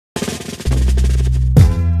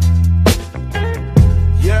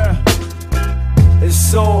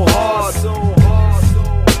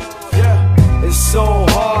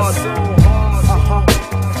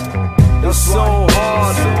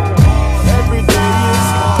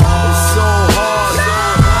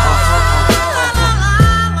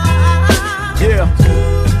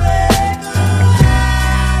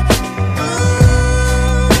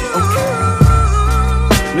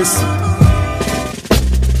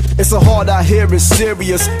It's a hard out here, it's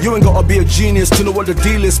serious. You ain't gotta be a genius to know what the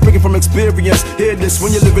deal is. Speaking from experience, hear this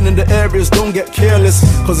when you're living in the areas. Don't get careless,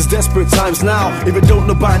 cause it's desperate times now. If you don't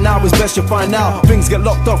know by now, it's best you find out. Things get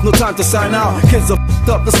locked off, no time to sign out. Kids are f***ed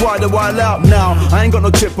up, that's why they're wild out now. I ain't got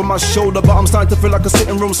no chip on my shoulder, but I'm starting to feel like a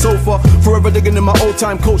sitting room sofa. Forever digging in my old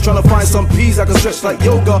time coach, trying to find some peas I can stretch like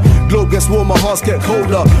yoga. Globe gets warmer, hearts get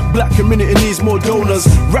colder. Black community needs more donors.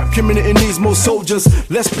 Rap community needs more soldiers.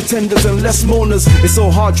 Less pretenders and less moaners. It's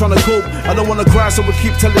so hard trying to cope. I don't wanna cry, so we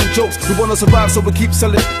keep telling jokes. We wanna survive, so we keep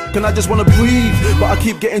selling. And I just wanna breathe, but I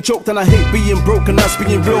keep getting choked. And I hate being broke, and that's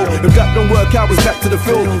being real. If that don't work out, it's back to the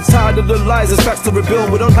field. Tired of the lies, it's back to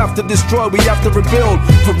rebuild. We don't have to destroy, we have to rebuild.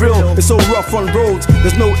 For real, it's so rough on roads.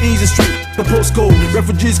 There's no easy street, the postcode.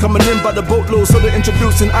 Refugees coming in by the boatload, so they're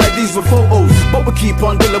introducing IDs for photos. But we keep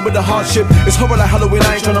on dealing with the hardship. It's horror like Halloween,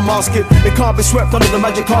 I ain't trying to mask it. It can't be swept under the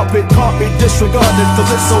magic carpet, can't be disregarded,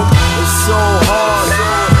 cause it's so hard.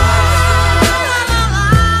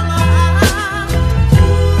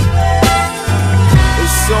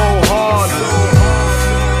 So hard.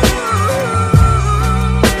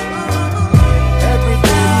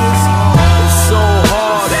 Everything is hard. It's so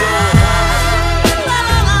hard.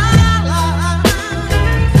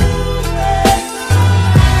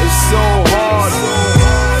 It's so hard.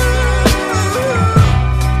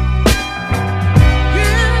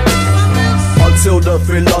 Until the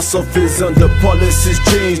philosophies and the policies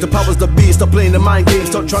change, the powers that be stop playing the mind games.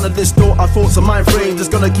 Stop trying to distort our thoughts and mind frames. It's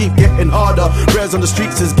gonna keep getting harder. Rares on the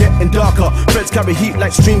streets is getting darker. Feds carry heat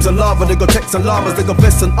like streams of lava. They got techs and llamas, they got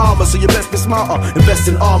vests and armor. So you best be smarter, invest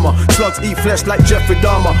in armor. Slugs eat flesh like Jeffrey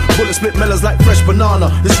Dahmer. Bullets split melons like fresh banana.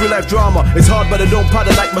 This real life drama, it's hard but it don't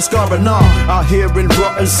powder like mascara. Nah, out here in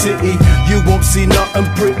Rotten City, you won't see nothing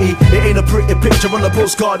pretty. It ain't a pretty picture on the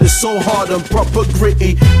postcard. It's so hard and proper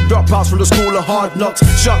gritty. Dropouts from the school of hard knocks.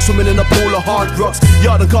 Sharks swimming in a pool of hard rocks.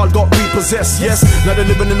 Yard and card got repossessed, yes. Now they're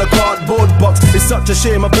living in a cardboard box. It's such a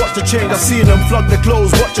shame, I've watched the change. I've seen them flog their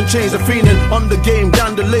clothes, watch them change. They're feeling on the game,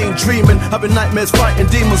 down the lane, dreaming, having nightmares, fighting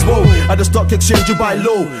demons. Whoa, at the stock exchange you buy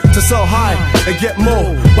low to sell high and get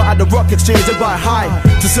more. But at the rock exchange they buy high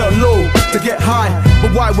to sell low to get high.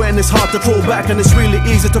 But why when it's hard to crawl back and it's really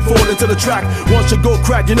easy to fall into the track? Once you go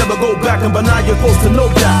crack, you never go back, and by now you're supposed to know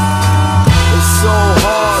that. It's so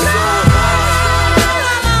hard.